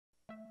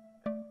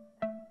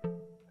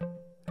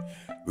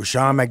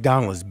Rushion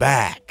McDonald is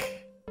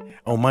back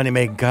on Money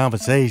Making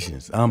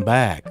Conversations. I'm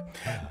back.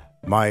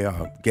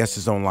 My guest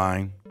is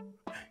online.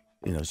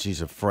 You know,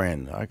 she's a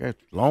friend, like a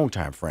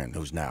longtime friend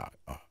who's now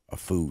a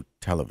food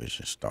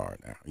television star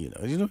now.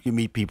 You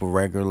meet people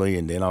regularly,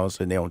 and then all of a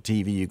sudden they're on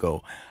TV. You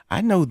go,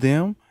 I know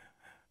them.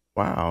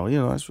 Wow,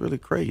 that's really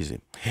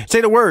crazy.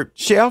 Say the word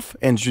chef,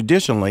 and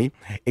traditionally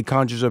it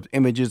conjures up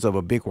images of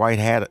a big white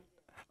hat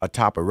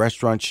atop a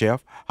restaurant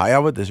chef.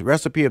 However, the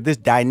recipe of this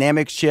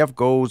dynamic chef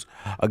goes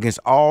against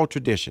all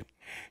tradition.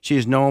 She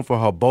is known for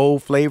her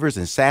bold flavors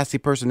and sassy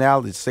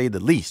personality, to say the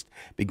least.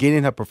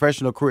 Beginning her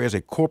professional career as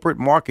a corporate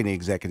marketing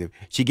executive,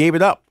 she gave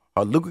it up,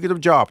 a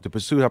lucrative job, to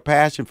pursue her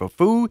passion for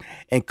food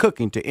and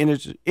cooking to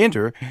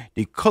enter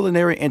the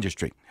culinary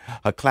industry.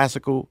 I'm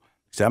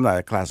not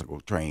a classical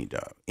trained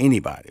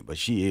anybody, but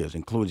she is,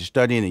 including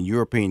studying in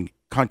European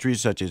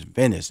countries such as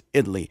Venice,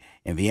 Italy,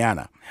 and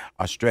Vienna,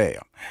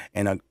 Australia,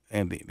 and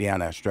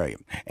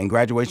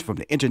graduation from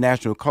the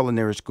International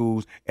Culinary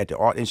Schools at the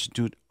Art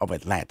Institute of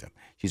Atlanta.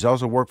 She's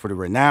also worked for the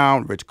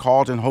renowned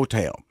Ritz-Carlton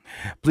Hotel.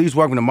 Please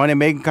welcome to Money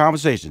Making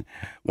Conversation,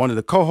 one of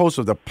the co-hosts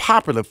of the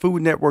popular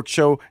Food Network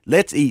show,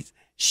 Let's Eat,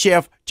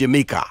 Chef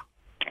Jamika.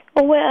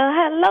 Well,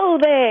 hello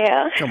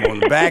there. Come on,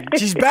 back.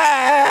 She's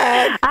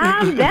back.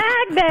 I'm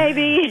back,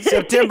 baby.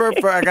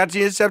 I got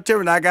you in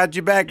September, and I got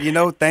you back.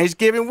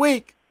 Thanksgiving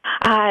week.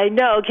 I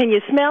know. Can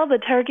you smell the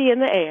turkey in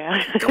the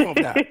air?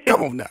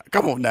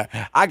 Come on now.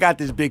 I got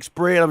this big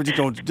spread. I'm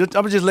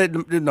just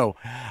letting them know.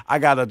 I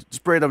got a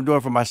spread I'm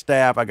doing for my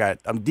staff.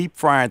 I'm deep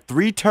frying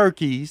 3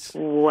 turkeys.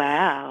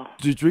 Wow.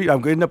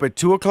 I'm getting up at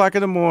 2:00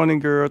 in the morning,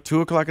 girl.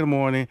 2:00 in the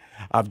morning.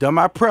 I've done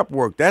my prep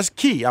work. That's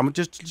key.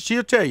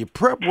 She'll tell you,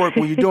 prep work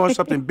when you're doing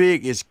something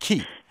big is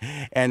key.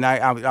 And I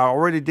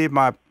already did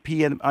my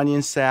pea and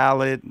onion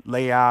salad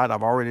layout.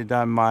 I've already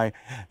done my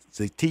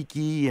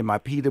tzatziki and my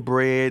pita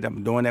bread.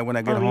 I'm doing that when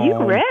I get home.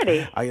 You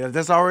ready?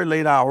 That's already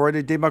laid out. I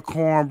already did my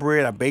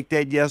cornbread. I baked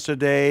that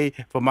yesterday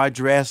for my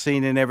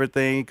dressing and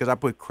everything, because I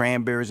put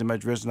cranberries in my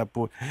dressing. I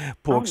put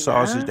pork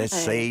sausage, that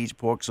sage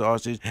pork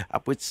sausage. I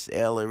put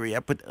celery.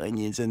 I put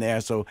onions in there.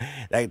 So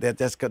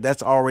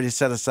that's already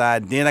set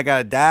aside. Then I got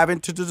to dive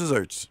into the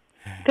desserts.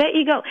 There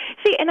you go.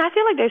 See, and I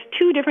feel like there's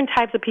 2 different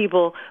types of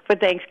people for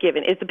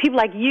Thanksgiving. It's the people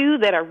like you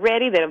that are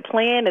ready, that are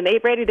planned, and they're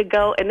ready to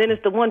go. And then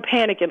it's the one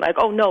panicking, like,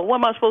 oh, no, what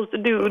am I supposed to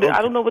do? Okay.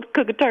 I don't know what to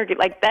cook a turkey.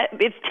 Like that.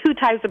 It's 2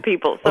 types of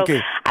people. So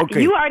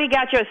okay. You already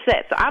got your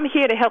set. So I'm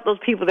here to help those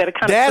people that are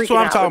kind of freaking out. That's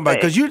what I'm talking about.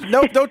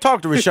 Because don't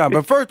talk to Rushion.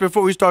 But first,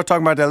 before we start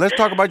talking about that, let's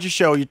talk about your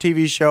show, your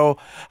TV show.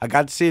 I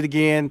got to see it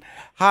again.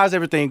 How's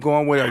everything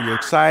going with it? Are you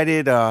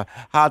excited?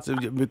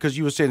 Because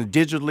you were saying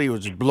digitally it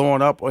was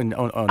blowing up on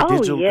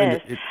digital.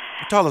 Yes.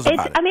 Tell us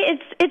about it. I mean,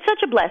 it's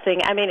such a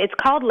blessing. I mean, it's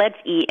called Let's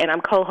Eat, and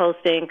I'm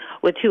co-hosting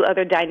with 2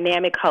 other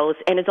dynamic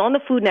hosts, and it's on the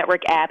Food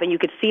Network app, and you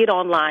could see it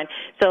online.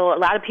 So a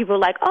lot of people are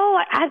like, oh,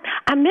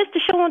 I missed the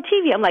show on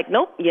TV. I'm like,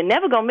 nope, you're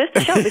never going to miss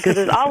the show because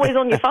it's always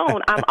on your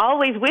phone. I'm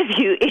always with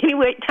you. Any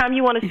time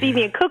you want to see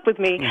me and cook with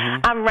me,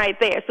 I'm right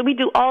there. So we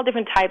do all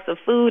different types of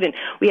food, and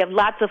we have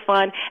lots of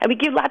fun, and we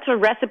give lots of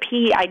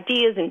recipe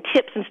ideas and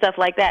tips and stuff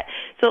like that.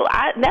 So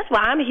that's why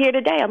I'm here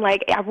today. I'm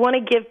like, I want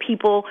to give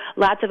people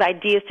lots of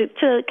ideas to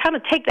kind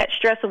of take that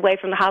stress away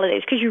from the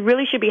holidays, because you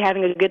really should be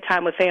having a good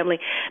time with family,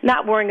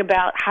 not worrying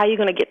about how you're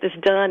going to get this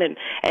done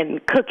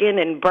and cooking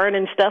and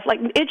burning stuff. Like,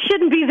 it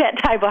shouldn't be that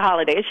type of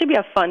holiday. It should be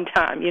a fun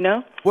time,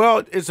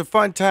 Well, it's a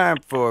fun time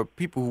for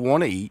people who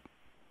want to eat.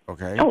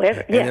 Okay. Oh,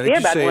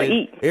 everybody want to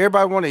eat.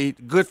 Everybody want to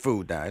eat good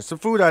food now. It's the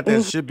food out there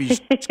that should be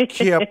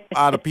kept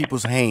out of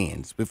people's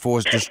hands before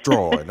it's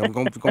destroyed. I'm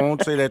going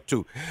to say that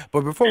too.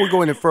 But before we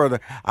go any further,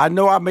 I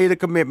know I made a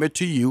commitment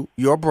to you,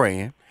 your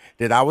brand,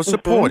 that I would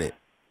support it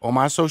on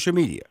my social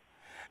media.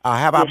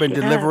 Have I been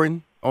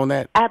delivering on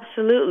that?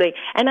 Absolutely.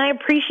 And I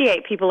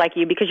appreciate people like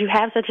you, because you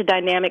have such a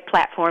dynamic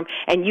platform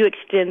and you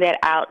extend that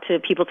out to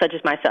people such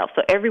as myself.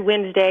 So every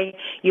Wednesday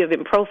you have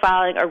been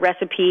profiling a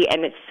recipe,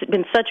 and it's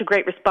been such a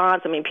great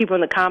response. I mean, people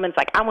in the comments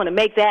like, I want to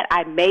make that.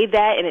 I made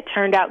that and it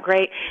turned out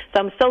great.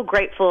 So I'm so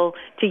grateful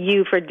to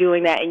you for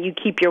doing that, and you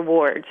keep your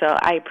word. So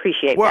I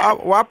appreciate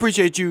that. I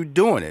appreciate you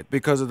doing it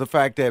because of the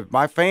fact that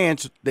my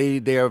fans,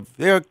 they're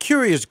a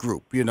curious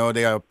group. They're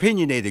an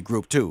opinionated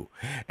group too.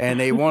 And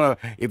they want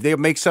to, if they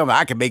make something,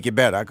 I can make it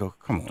better. I go,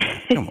 come on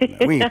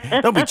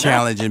now. Don't be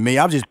challenging me.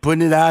 I'm just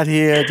putting it out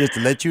here just to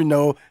let you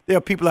know there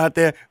are people out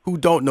there who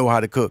don't know how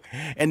to cook.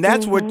 And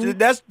that's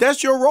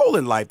that's your role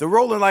in life. The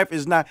role in life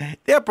is not,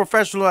 they're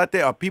professional out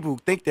there, or people who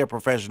think they're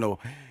professional.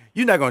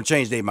 You're not going to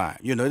change their mind.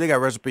 They got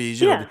recipes.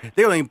 They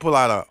don't even pull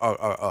out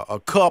a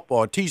cup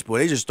or a teaspoon.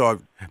 They just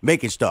start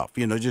making stuff.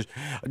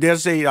 They'll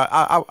say,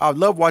 I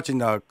love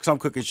watching some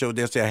cooking show.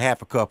 They'll say a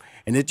half a cup,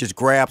 and they just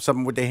grab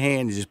something with their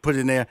hand and just put it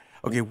in there.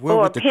 Okay, where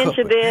or was a the pinch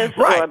of this,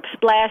 right. or a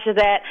splash of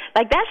that.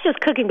 Like, that's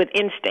just cooking with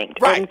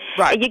instinct. Right,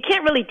 right. And you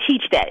can't really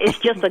teach that. It's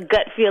just a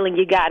gut feeling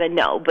you got to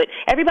know. But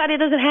everybody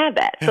doesn't have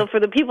that. So for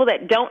the people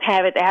that don't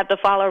have it, they have to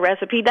follow a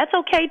recipe, that's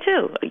okay,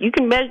 too. You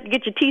can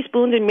get your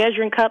teaspoons and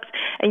measuring cups,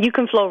 and you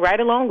can flow right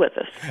along with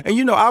us.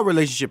 And, our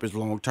relationship is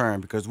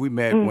long-term because we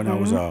met when I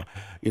was,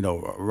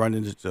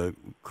 running the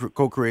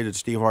co-created the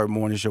Steve Harvey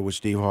Morning Show with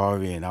Steve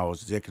Harvey, and I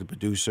was executive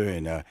producer,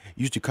 and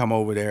used to come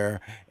over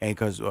there, and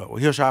because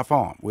Hillshire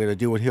Farm, we had to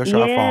deal with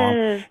Hillshire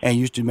Farm, and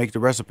used to make the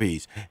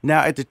recipes.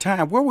 Now, at the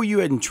time, where were you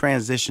in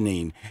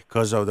transitioning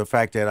because of the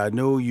fact that I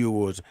knew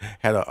you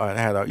had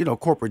a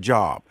corporate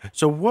job?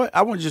 So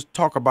I want to just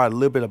talk about a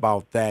little bit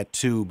about that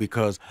too,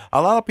 because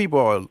a lot of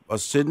people are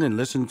sitting and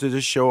listening to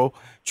this show,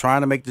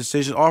 trying to make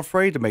decisions, or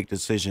afraid to make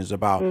decisions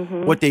about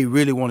what they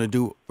really want to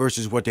do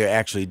versus what they're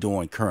actually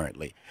doing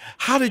currently.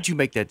 How did you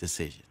make that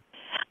decision?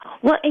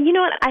 Well, and you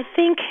know what? I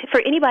think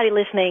for anybody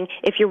listening,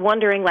 if you're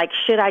wondering, like,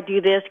 should I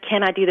do this?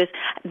 Can I do this?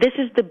 This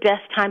is the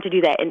best time to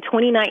do that. In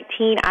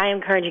 2019, I am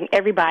encouraging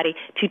everybody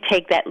to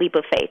take that leap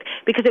of faith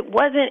because it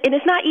wasn't, and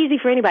it's not easy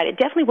for anybody. It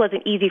definitely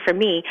wasn't easy for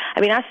me.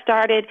 I mean, I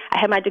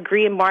had my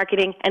degree in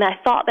marketing, and I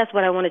thought that's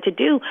what I wanted to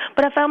do,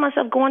 but I found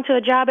myself going to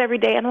a job every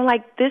day, and I'm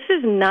like, this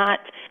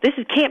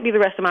can't be the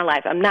rest of my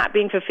life. I'm not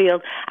being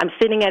fulfilled. I'm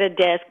sitting at a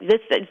desk. This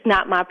is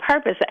not my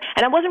purpose.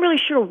 And I wasn't really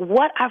sure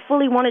what I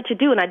fully wanted to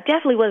do, and I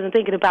definitely wasn't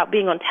thinking about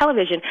being on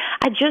television.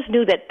 I just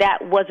knew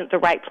that wasn't the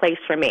right place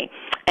for me.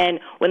 And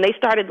when they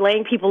started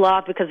laying people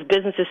off because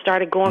businesses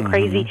started going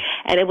crazy,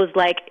 and it was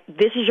like,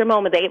 this is your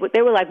moment.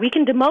 They were like, we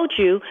can demote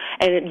you,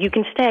 and you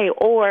can stay,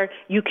 or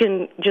you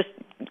can just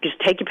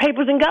take your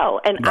papers and go.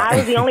 And I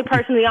was the only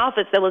person in the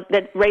office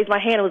that raised my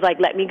hand and was like,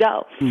 let me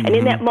go. And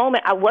in that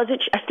moment, I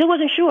still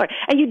wasn't sure.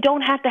 And you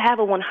don't have to have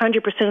a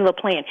 100% of a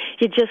plan.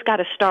 You just got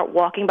to start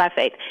walking by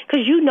faith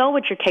because you know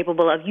what you're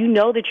capable of. You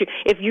know that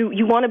if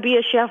you want to be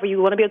a chef or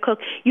you want to be a cook,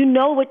 you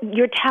know what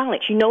your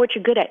talents, you know what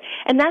you're good at.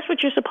 And that's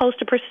what you're supposed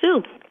to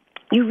pursue.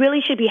 You really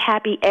should be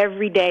happy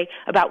every day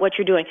about what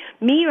you're doing.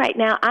 Me right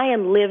now, I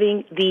am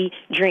living the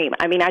dream.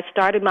 I mean, I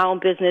started my own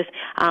business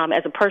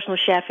as a personal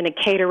chef and a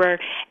caterer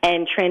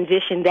and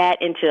transitioned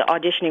that into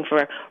auditioning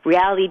for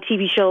reality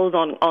TV shows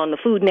on the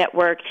Food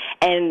Network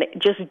and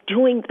just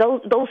doing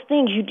those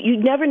things. You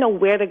never know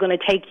where they're going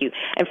to take you.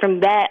 And from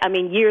that, I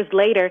mean, years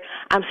later,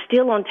 I'm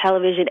still on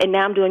television, and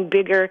now I'm doing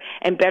bigger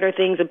and better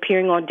things,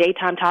 appearing on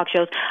daytime talk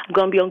shows. I'm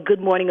going to be on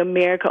Good Morning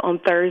America on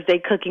Thursday,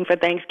 cooking for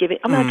Thanksgiving.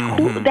 I'm like,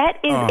 cool. That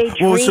is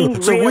a well,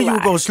 so when you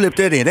gonna slip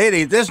that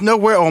in? There's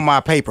nowhere on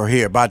my paper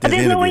here about this.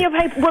 There's interview. nowhere on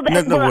your paper.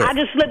 Well, I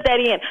just slipped that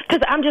in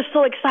because I'm just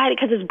so excited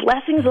because it's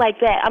blessings like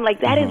that. I'm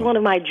like, that is one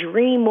of my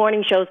dream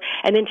morning shows.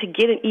 And then to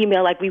get an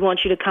email like, we want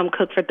you to come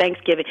cook for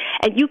Thanksgiving,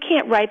 and you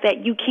can't write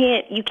that. You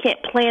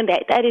can't plan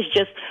that. That is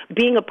just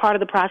being a part of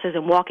the process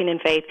and walking in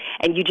faith.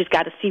 And you just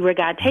got to see where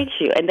God takes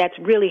you. And that's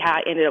really how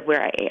I ended up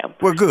where I am.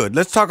 Well, good.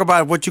 Let's talk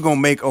about what you're gonna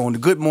make on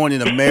Good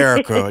Morning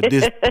America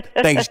this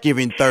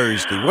Thanksgiving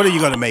Thursday. What are you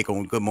gonna make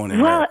on Good Morning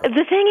America? Well,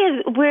 the thing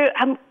is,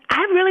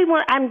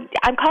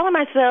 I'm calling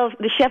myself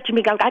the Chef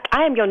Jamika.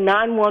 I am your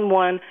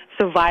 911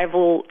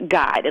 survival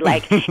guide.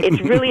 Like,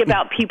 it's really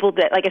about people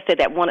that, like I said,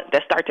 that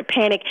start to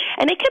panic.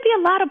 And it can be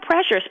a lot of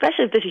pressure,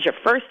 especially if this is your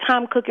first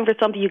time cooking for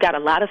something. You got a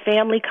lot of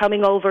family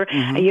coming over,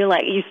 and you're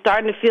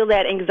starting to feel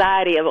that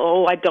anxiety of,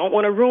 oh, I don't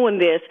want to ruin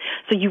this.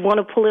 So you want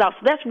to pull it off.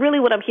 So that's really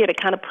what I'm here to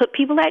kind of put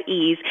people at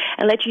ease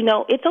and let you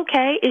know it's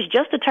okay. It's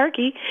just a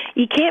turkey.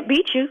 You can't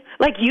beat you.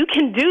 Like, you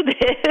can do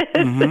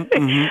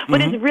this.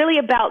 But it's really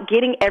about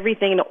getting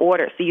everything in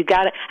order. So you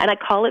got to, and I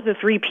call it the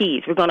 3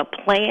 Ps. We're going to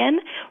plan,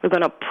 we're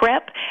going to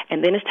prep,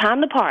 and then it's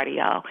time to party,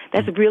 y'all.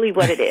 That's really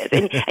what it is.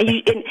 And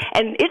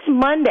it's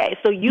Monday,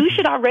 so you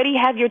should already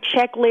have your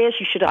checklist.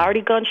 You should have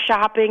already gone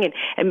shopping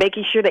and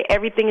making sure that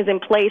everything is in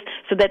place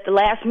so that the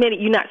last minute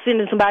you're not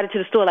sending somebody to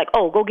the store like,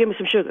 oh, go get me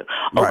some sugar.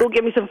 Oh, go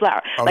get me some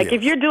flour.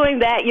 If you're doing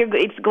that,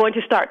 it's going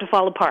to start to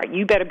fall apart.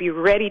 You better be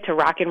ready to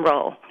rock and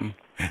roll.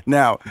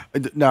 Now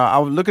I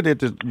was looking at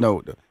the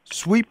note,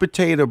 sweet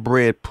potato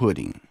bread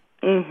pudding.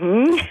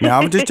 Now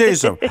I'm just tell you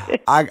something.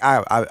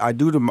 I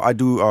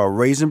do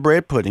raisin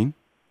bread pudding,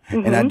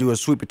 and I do a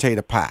sweet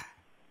potato pie.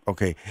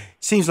 Okay,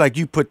 seems like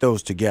you put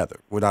those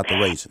together without the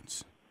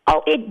raisins.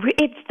 Oh,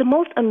 it's the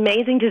most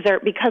amazing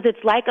dessert because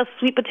it's like a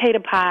sweet potato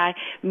pie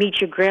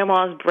meets your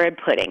grandma's bread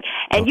pudding,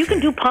 and you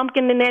can do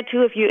pumpkin in there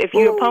too if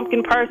you're a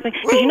pumpkin person.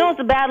 Because you know it's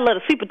a battle of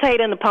the sweet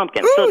potato and the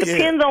pumpkin, so it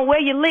depends on where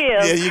you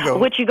live,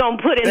 what you're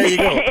gonna put in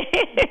there.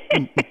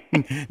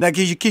 Now,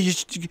 can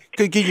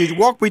you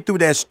walk me through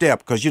that step?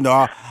 Because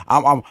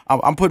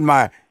I'm putting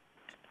my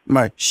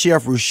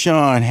Chef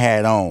Rushion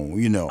hat on,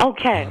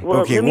 Okay.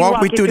 Well, okay,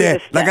 walk me through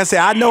that. Like I said,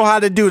 I know how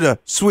to do the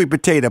sweet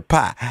potato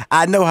pie.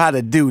 I know how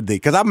to do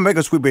because I'm going to make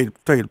a sweet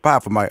potato pie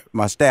for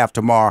my staff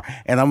tomorrow,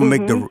 and I'm going to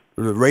make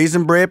the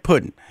raisin bread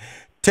pudding.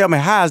 Tell me,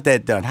 how is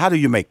that done? How do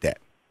you make that?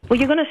 Well,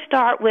 you're going to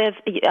start with,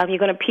 you're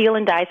going to peel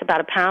and dice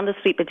about a pound of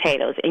sweet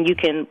potatoes, and you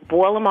can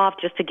boil them off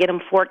just to get them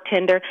fork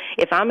tender.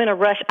 If I'm in a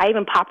rush, I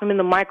even pop them in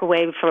the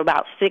microwave for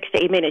about 6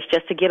 to 8 minutes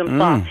just to get them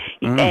soft.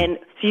 And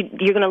So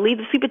you're going to leave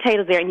the sweet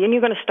potatoes there, and then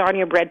you're going to start on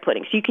your bread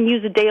pudding. So you can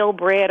use a day-old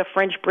bread, a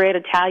French bread,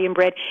 Italian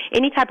bread,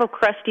 any type of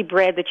crusty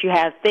bread that you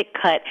have, thick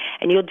cut,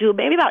 and you'll do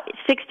maybe about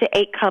 6 to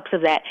 8 cups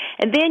of that.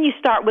 And then you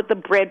start with the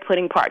bread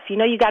pudding part. So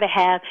you got to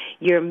have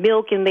your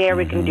milk in there.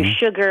 We can do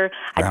sugar.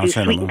 I do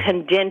sweetened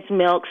condensed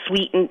milk,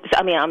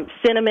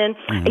 cinnamon.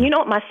 And you know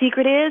what my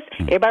secret is?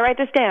 Everybody write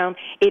this down.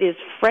 It is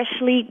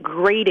freshly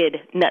grated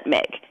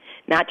nutmeg.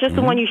 Not just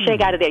the one you shake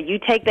out of there. You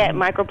take that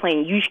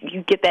microplane,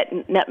 you get that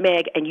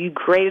nutmeg, and you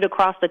grate it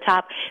across the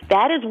top.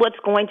 That is what's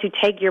going to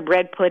take your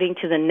bread pudding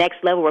to the next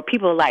level where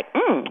people are like,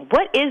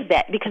 what is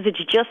that? Because it's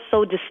just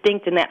so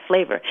distinct in that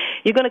flavor.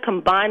 You're going to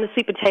combine the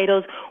sweet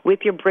potatoes with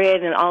your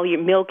bread and all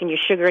your milk and your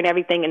sugar and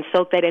everything and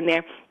soak that in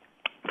there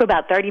for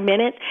about 30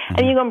 minutes,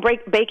 and you're going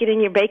to bake it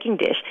in your baking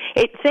dish.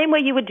 Same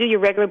way you would do your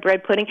regular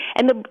bread pudding,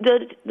 and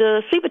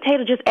the sweet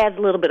potato just adds a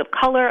little bit of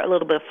color, a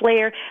little bit of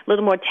flair, a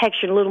little more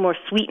texture, and a little more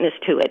sweetness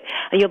to it.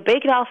 And you'll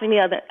bake it off in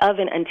the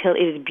oven until it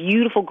is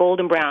beautiful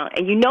golden brown,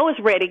 and you know it's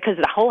ready because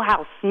the whole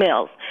house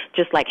smells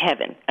just like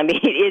heaven. I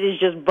mean, it is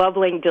just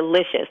bubbling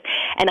delicious.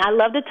 And I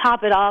love to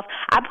top it off.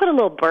 I put a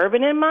little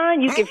bourbon in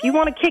mine. If you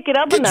want to kick it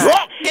up a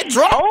notch. Get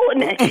drunk. Oh,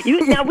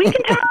 now we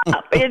can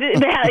top.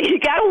 Now, you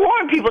got to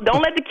warn people.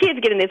 Don't let the kids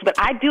get in this, but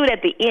I do it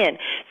at the end.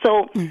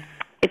 So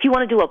if you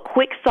want to do a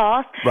quick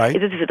sauce, this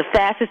is the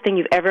fastest thing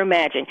you've ever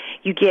imagined.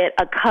 You get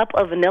a cup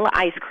of vanilla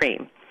ice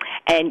cream,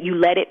 and you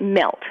let it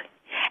melt.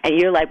 And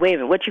you're like, wait a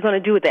minute, what you going to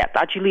do with that? I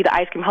thought you leave the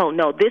ice cream whole.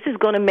 No, this is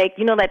going to make,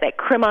 like that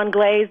creme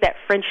anglaise, that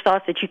French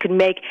sauce that you can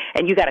make,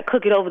 and you got to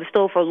cook it over the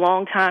stove for a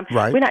long time.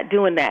 Right. We're not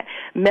doing that.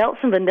 Melt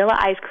some vanilla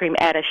ice cream,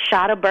 add a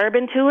shot of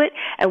bourbon to it,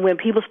 and when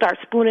people start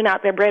spooning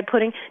out their bread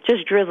pudding,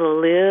 just drizzle a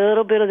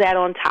little bit of that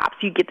on top.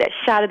 So you get that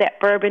shot of that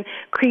bourbon,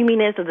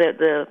 creaminess of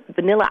the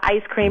vanilla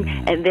ice cream,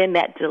 and then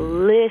that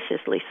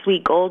deliciously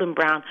sweet golden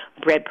brown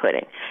bread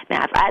pudding.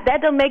 Now, if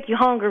that don't make you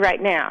hungry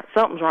right now,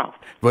 something's wrong.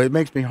 Well, it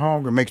makes me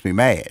hungry, it makes me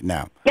mad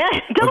now. Yeah,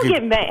 don't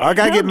get mad. I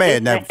got to get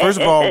mad. Now, first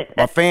of all,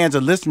 my fans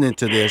are listening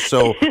to this,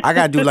 so I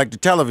got to do like the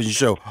television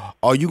show.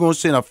 Are you going to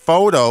send a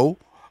photo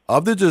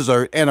of the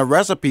dessert and a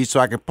recipe so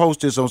I can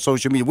post this on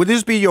social media? Will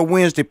this be your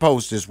Wednesday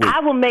post this week? I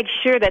will make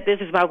sure that this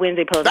is my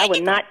Wednesday post. I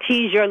will not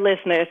tease your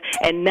listeners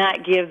and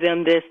not give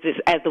them this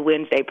as the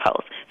Wednesday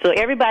post. So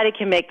everybody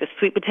can make the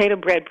sweet potato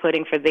bread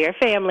pudding for their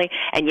family,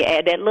 and you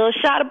add that little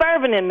shot of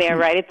bourbon in there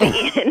right at the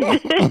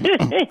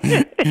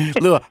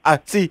end. Look, I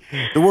see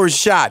the word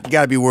shot. You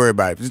got to be worried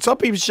about it. Some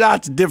people's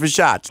shots are different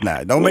shots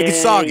now. Don't make it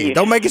soggy.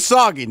 Don't make it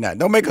soggy now.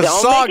 Don't make it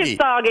soggy. Don't make it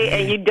soggy,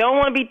 and you don't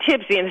want to be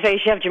tipsy and say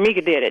Chef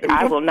Jamika did it.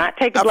 I will not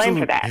take the blame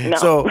for that. No.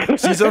 So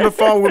she's on the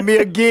phone with me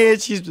again.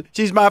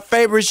 She's my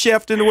favorite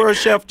chef in the world,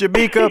 Chef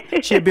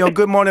Jamika. She'll be on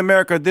Good Morning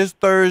America this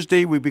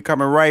Thursday. We'll be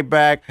coming right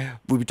back.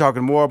 We'll be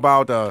talking more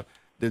about the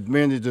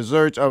many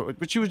desserts.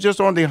 But she was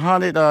just on the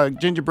Haunted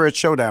Gingerbread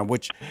Showdown,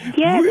 which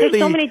really, there's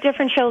so many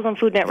different shows on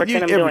Food Network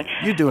that I'm doing.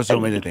 You're doing so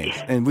many things.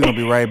 And we're going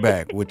to be right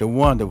back with the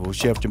wonderful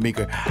Chef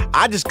Jamika.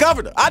 I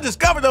discovered her. I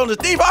discovered her on the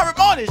Steve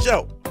Harvey Morning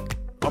Show.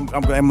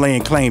 I'm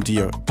laying claim to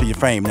your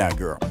fame now,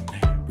 girl.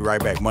 Be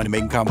right back. Money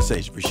Making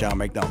Conversation for Rushion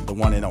McDonald, the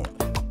one and only.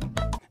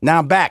 Now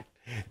I'm back.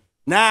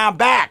 I'm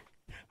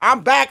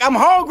back. I'm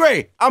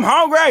hungry. I'm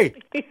hungry.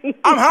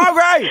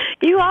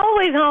 You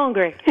always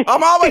hungry.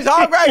 I'm always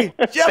hungry.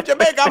 Chef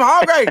Jamika, I'm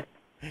hungry.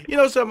 You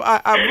know something?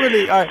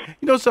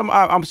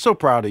 I'm so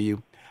proud of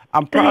you.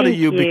 I'm proud of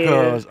you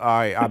because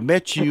I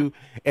met you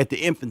at the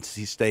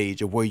infancy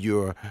stage of where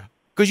you're.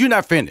 Because you're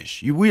not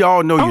finished. We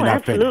all know you're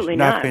not finished. Absolutely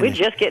not. We're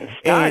just getting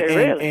started,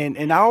 really.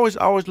 And I always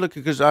look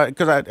at, because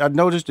I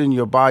noticed in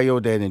your bio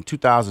that in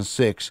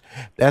 2006,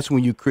 that's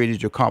when you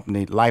created your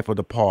company, Life of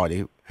the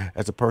Party,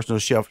 as a personal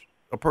chef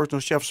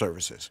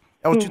services.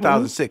 That was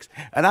 2006.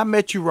 And I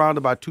met you around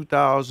about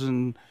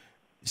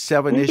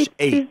 2007-ish,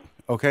 8,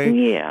 okay?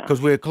 Yeah.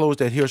 Because we had closed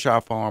that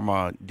Hillshire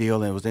Farm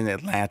deal, and it was in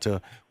Atlanta.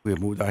 We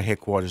had moved our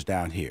headquarters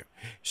down here.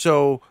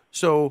 So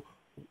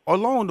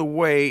along the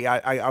way,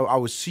 I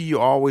would see you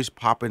always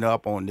popping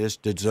up on this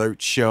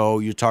dessert show.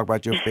 You talk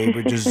about your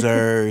favorite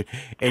dessert,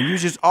 and you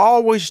just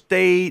always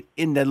stayed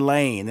in the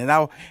lane. And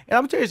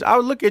I'm telling you, I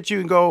would look at you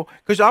and go,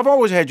 because I've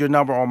always had your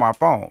number on my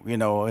phone,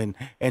 and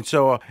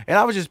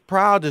I was just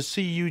proud to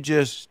see you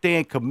just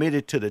staying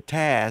committed to the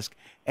task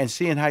and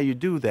seeing how you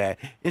do that.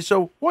 And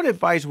so what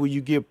advice would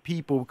you give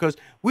people? Because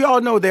we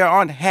all know there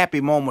are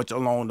unhappy moments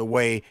along the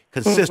way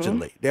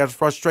consistently. There's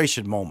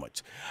frustration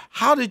moments.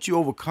 How did you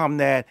overcome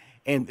that?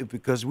 And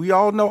because we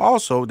all know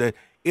also that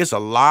it's a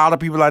lot of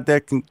people out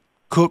there can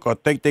cook or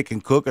think they can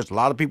cook. There's a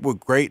lot of people with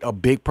great or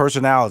big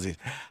personalities.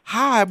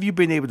 How have you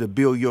been able to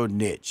build your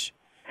niche?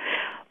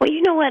 Well,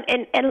 you know what,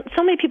 and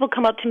so many people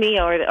come up to me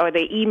or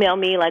they email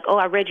me like, oh,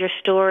 I read your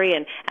story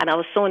and I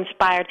was so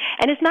inspired.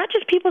 And it's not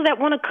just people that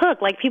want to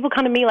cook. Like, people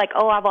come to me like,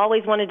 oh, I've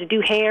always wanted to do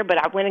hair, but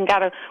I went and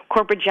got a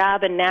corporate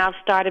job and now I've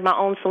started my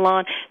own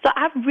salon. So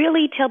I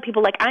really tell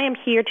people, like, I am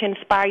here to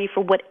inspire you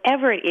for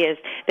whatever it is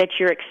that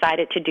you're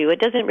excited to do. It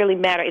doesn't really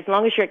matter as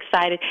long as you're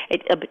excited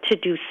to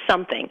do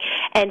something.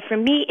 And for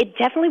me, it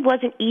definitely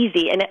wasn't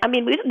easy. And I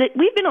mean,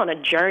 we've been on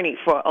a journey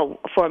for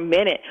a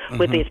minute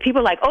with this.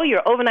 People are like, oh,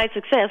 you're overnight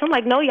success. I'm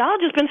like, no, y'all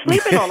just been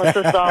sleeping on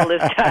us all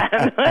this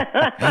time.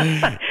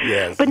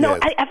 Yes, but no,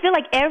 yes. I feel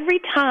like every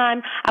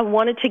time I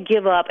wanted to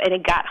give up and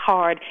it got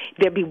hard,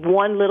 there'd be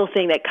one little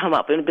thing that come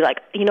up and it'd be like,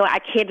 you know, I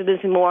can't do this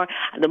anymore.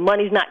 The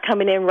money's not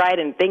coming in right,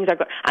 and things are.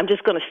 I'm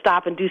just going to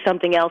stop and do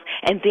something else.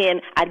 And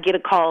then I'd get a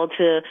call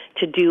to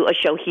do a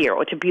show here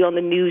or to be on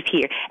the news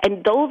here.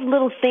 And those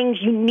little things,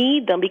 you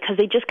need them because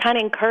they just kind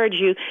of encourage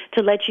you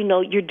to let you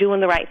know you're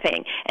doing the right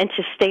thing and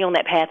to stay on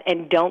that path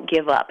and don't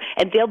give up.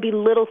 And there'll be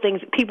little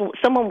things.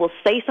 Someone will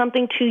say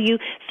something to you,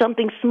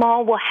 something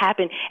small will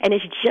happen, and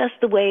it's just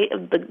the way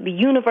the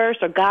universe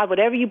or God,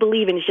 whatever you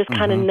believe in, is just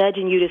kind of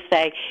nudging you to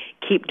say,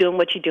 keep doing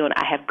what you're doing.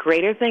 I have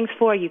greater things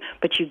for you,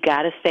 but you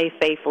got to stay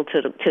faithful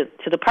to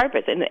the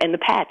purpose and the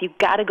path. You've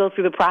got to go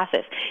through the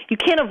process. You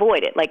can't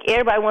avoid it. Like,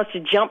 everybody wants to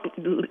jump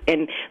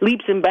and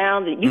leaps and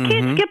bounds, and you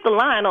can't skip the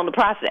line on the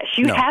process.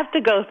 You have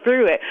to go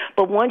through it.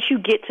 But once you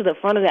get to the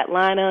front of that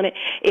line on it,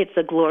 it's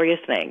a glorious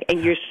thing,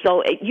 and you're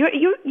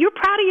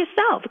proud of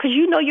yourself because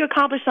you know you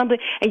accomplished something,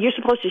 and you're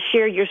supposed to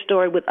share your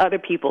story with other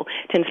people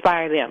to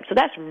inspire them. So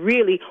that's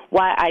really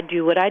why I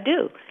do what I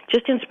do,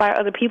 just to inspire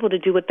other people to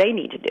do what they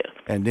need to do.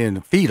 And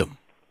then feed them.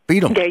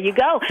 Feed them. There you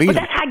go. But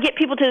that's how I get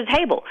people to the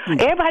table.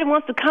 Everybody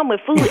wants to come with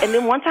food, and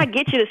then once I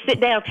get you to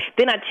sit down,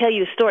 then I tell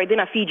you the story, then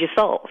I feed your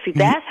soul. See,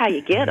 that's how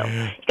you get them.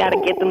 You got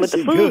to get them with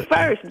the food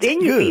first,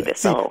 then you feed the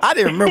soul. I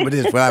didn't remember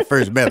this when I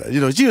first met her.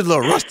 You know, she was a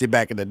little rusty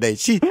back in the day.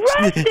 She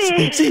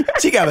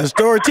got a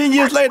story. 10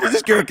 years later,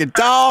 this girl can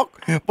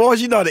talk. Boy,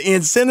 she know to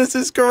end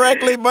sentences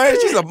correctly, man.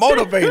 She's a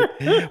motivator.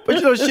 But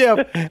you know,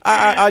 Chef,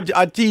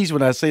 I tease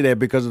when I say that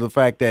because of the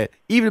fact that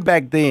even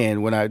back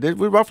then,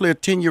 we're roughly a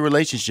 10-year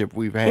relationship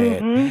we've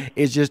had.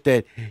 It's just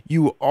that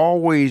you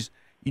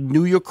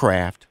knew your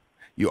craft.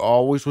 You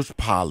always was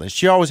polished.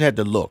 She always had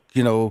the look.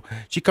 You know,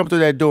 she come through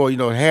that door, you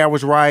know, hair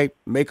was right,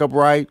 makeup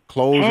right,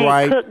 clothes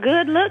right. Cook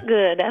good, look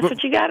good. That's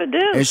what you got to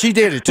do. And she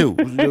did it too.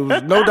 There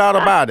was no doubt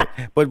about it.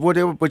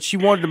 But she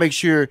wanted to make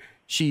sure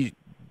she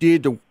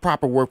did the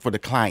proper work for the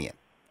client.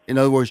 In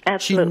other words,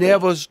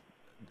 Absolutely.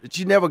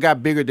 she never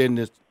got bigger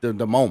than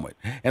the moment.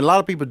 And a lot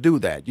of people do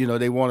that. You know,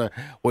 they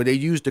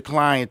use the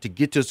client to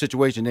get to a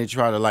situation. They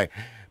try to like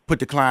put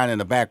the client in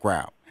the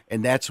background.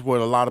 And that's where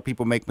a lot of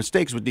people make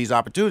mistakes with these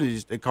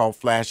opportunities. They call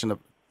flash in the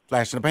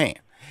pan.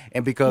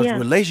 And because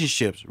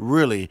relationships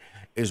really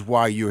is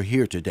why you're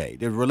here today.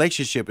 The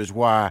relationship is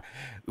why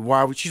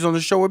she's on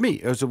the show with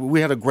me. We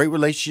had a great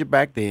relationship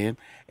back then,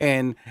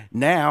 and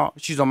now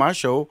she's on my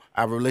show.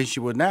 I have a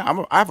relationship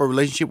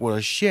with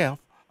a chef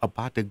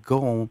about to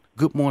go on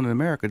Good Morning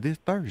America this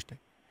Thursday.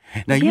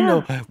 Now, you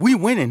know, we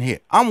winning here.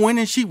 I'm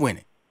winning, she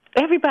winning.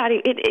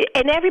 Everybody,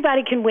 and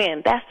everybody can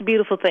win. That's the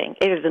beautiful thing.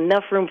 There's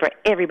enough room for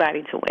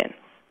everybody to win.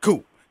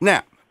 Cool.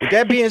 Now, with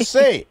that being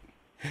said,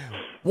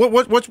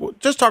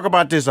 just talk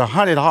about this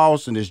haunted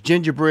house and this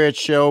gingerbread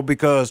show,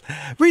 because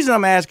the reason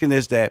I'm asking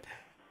is that,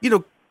 you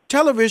know,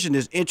 television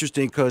is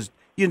interesting because,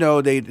 you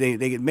know, they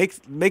make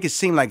it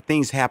seem like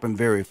things happen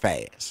very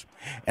fast.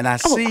 And I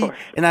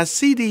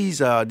see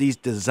these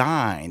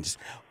designs.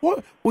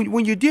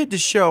 When you did the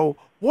show,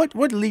 what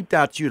leaped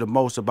out to you the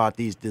most about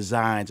these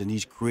designs and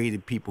these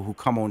creative people who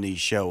come on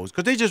these shows?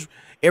 Because they're just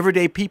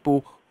everyday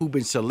people who've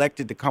been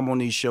selected to come on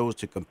these shows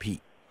to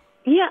compete.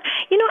 Yeah,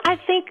 you know, I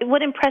think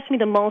what impressed me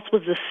the most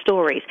was the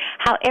stories,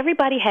 how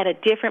everybody had a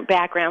different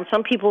background.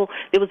 Some people,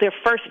 it was their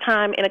first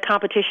time in a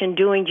competition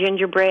doing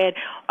gingerbread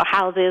or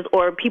houses,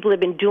 or people have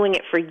been doing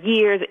it for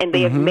years, and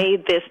they have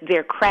made this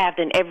their craft,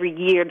 and every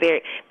year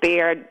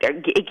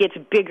it gets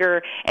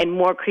bigger and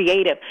more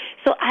creative.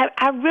 So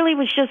I really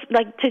was just,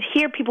 like, to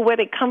hear people where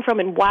they come from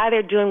and why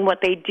they're doing what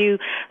they do,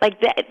 like,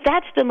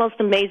 that's the most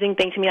amazing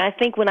thing to me. I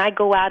think when I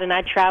go out and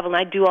I travel and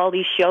I do all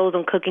these shows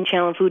on Cooking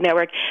Channel and Food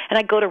Network, and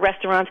I go to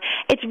restaurants,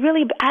 it's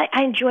really,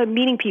 I enjoy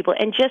meeting people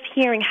and just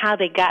hearing how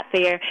they got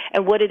there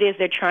and what it is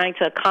they're trying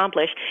to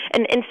accomplish.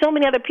 And so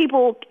many other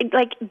people,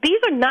 like, these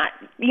are not,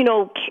 you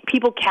know,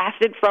 people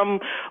casted from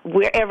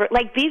wherever.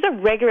 Like, these are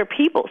regular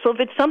people. So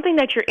if it's something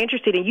that you're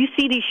interested in, you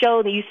see these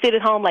shows and you sit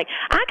at home like,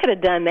 I could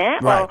have done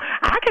that. Right. Or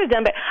I could have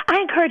done that. I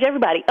encourage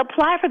everybody,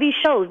 apply for these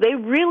shows. They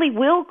really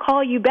will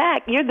call you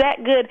back. You're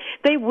that good.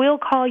 They will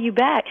call you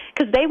back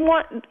because they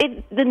want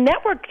it. The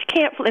networks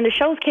can't, and the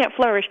shows can't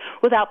flourish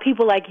without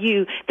people like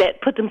you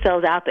that put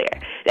themselves out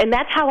there. And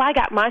that's how I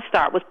got my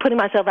start, was putting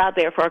myself out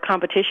there for a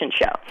competition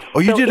show.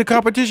 Oh, you did a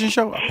competition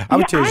show? I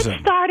would tell you something.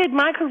 I started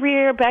my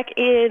career back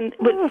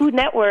with Food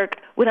Network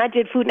when I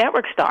did Food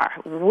Network Star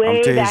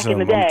way back in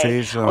the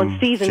day on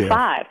season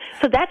 5.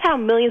 So that's how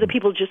millions of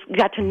people just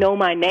got to know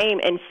my name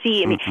and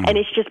see me, and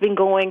it's just been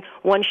going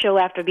one show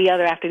after the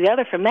other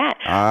from that.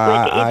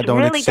 But it's I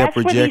don't accept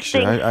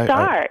rejection.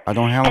 I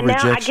don't handle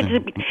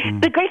rejection.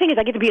 The great thing is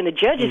I get to be in the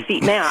judge's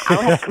seat now. I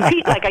don't have to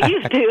compete like I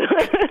used to.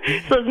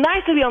 So it's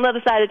nice to be on the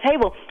other side of the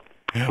table.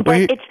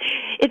 But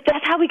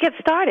that's how we get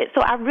started.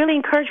 So I really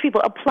encourage people,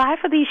 apply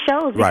for these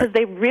shows because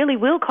they really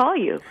will call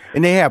you.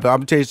 And they have. I'm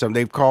going to tell you something.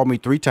 They've called me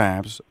 3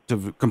 times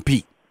to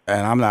compete.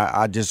 And I'm not,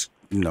 I just,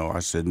 I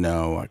said,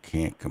 no, I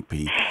can't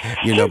compete.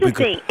 Here's the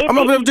thing. I'm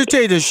going to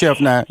tell you this, Chef,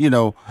 now,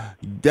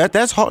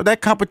 that's hard.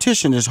 That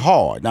competition is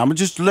hard. Now, I'm going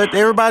to just let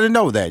everybody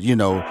know that, you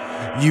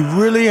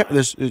really,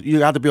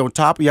 you have to be on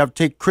top. You have to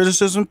take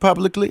criticism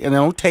publicly and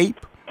on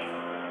tape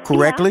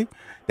correctly.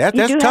 Yeah.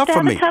 That's tough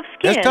for me.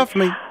 That's tough for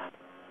me.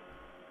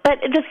 But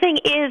the thing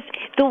is,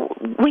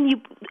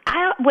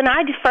 when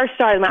I first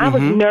started, I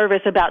was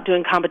nervous about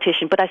doing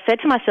competition. But I said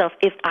to myself,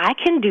 if I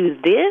can do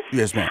this,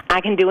 yes, ma'am,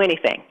 I can do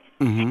anything.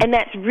 And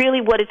that's really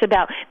what it's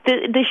about.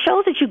 The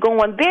shows that you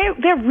go on,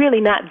 they're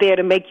really not there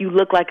to make you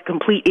look like a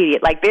complete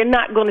idiot. Like, they're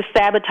not going to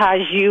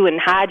sabotage you and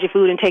hide your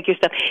food and take your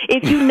stuff.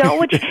 If you know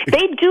what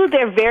they do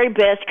their very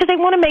best because they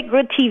want to make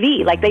good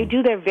TV. Like, they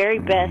do their very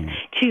best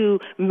to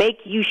make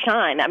you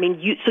shine. I mean,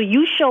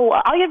 you show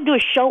up. All you have to do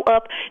is show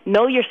up,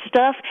 know your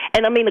stuff,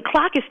 and I mean, the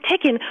clock is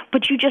ticking,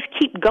 but you just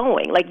keep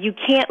going. Like, you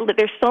can't.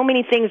 There's so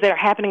many things that are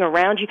happening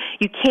around you.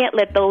 You can't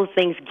let those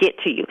things get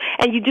to you.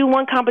 And you do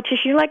one competition,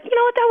 you're like, you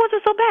know what, that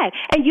wasn't so bad.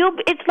 And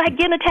it's like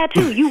getting a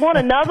tattoo. You want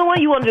another one,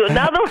 you want to do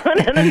another one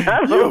and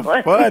another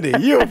one.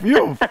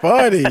 You're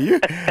funny.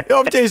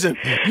 I'm telling you something.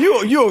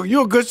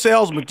 You're a good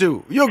salesman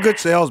too. You're a good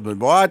salesman,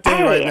 boy. I tell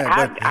you right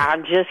now.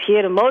 I'm just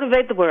here to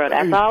motivate the world.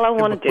 That's all I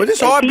want to do. But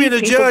it's hard being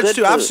a judge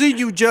too. I've seen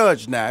you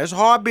judge now. It's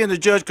hard being a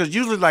judge because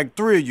usually like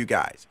 3 of you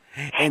guys.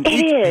 And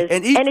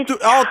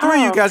all 3 of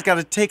you guys got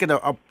to take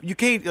you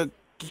can't.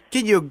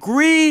 Can you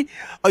agree,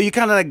 or you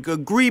kind of like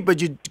agree, but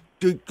you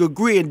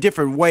agree in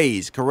different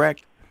ways?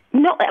 Correct.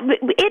 No,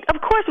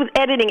 of course, with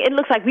editing, it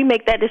looks like we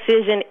make that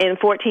decision in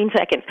 14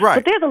 seconds. Right.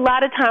 But there's a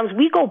lot of times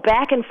we go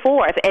back and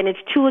forth, and it's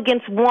 2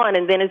 against 1,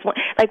 and then it's 1.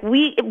 Like,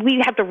 we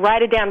have to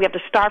write it down. We have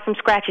to start from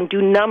scratch and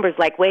do numbers.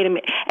 Like, wait a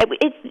minute.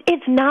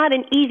 It's not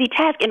an easy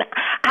task, and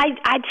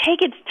I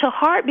take it to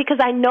heart because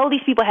I know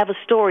these people have a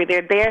story.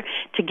 They're there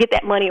to get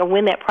that money or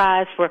win that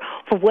prize for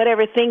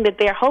whatever thing that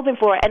they're hoping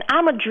for. And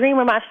I'm a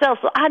dreamer myself,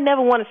 so I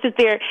never want to sit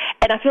there,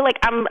 and I feel like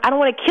I don't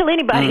want to kill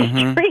anybody's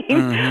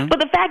dream. But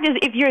the fact is,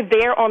 if you're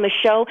there on the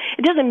show,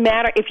 it doesn't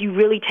matter if you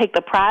really take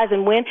the prize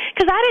and win,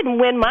 because I didn't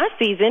win my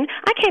season.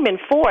 I came in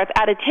 4th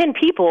out of 10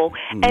 people,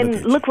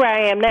 and look where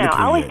I am now.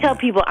 I always tell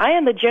people I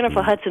am the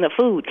Jennifer Hudson of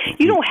food.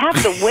 You don't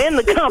have to win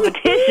the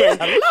competition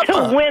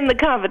to win the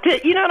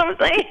competition. You know what I'm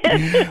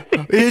saying?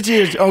 It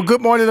is. Oh,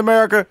 Good Morning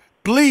America.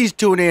 Please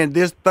tune in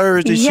this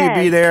Thursday. Yes.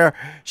 She'll be there.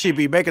 She'll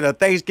be making a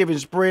Thanksgiving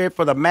spread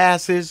for the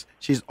masses.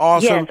 She's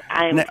awesome. Yes,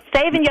 I'm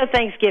saving your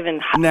Thanksgiving.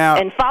 Now,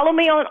 and follow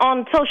me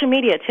on social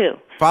media, too.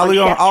 Follow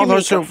you on all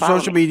her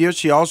social media.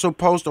 She also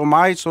posts on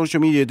my social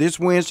media this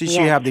Wednesday. Yes.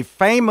 She have the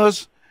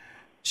famous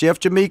Chef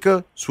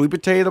Jamika sweet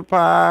potato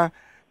pie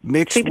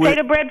mixed with... Sweet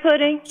potato bread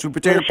pudding. Sweet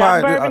potato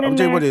pie. I'll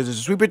tell you what it is. It's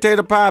sweet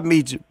potato pie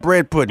meets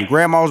bread pudding.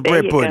 Grandma's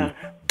bread pudding.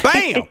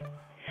 Bam!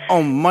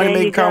 On Money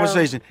Making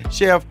Conversation.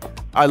 Chef,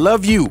 I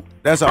love you.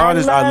 That's an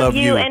honest, I love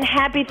you. And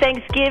happy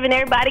Thanksgiving.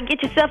 Everybody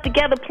get yourself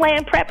together,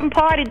 plan, prep, and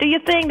party. Do your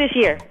thing this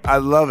year. I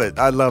love it.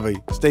 I love it.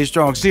 Stay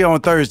strong. See you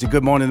on Thursday.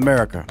 Good Morning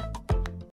America.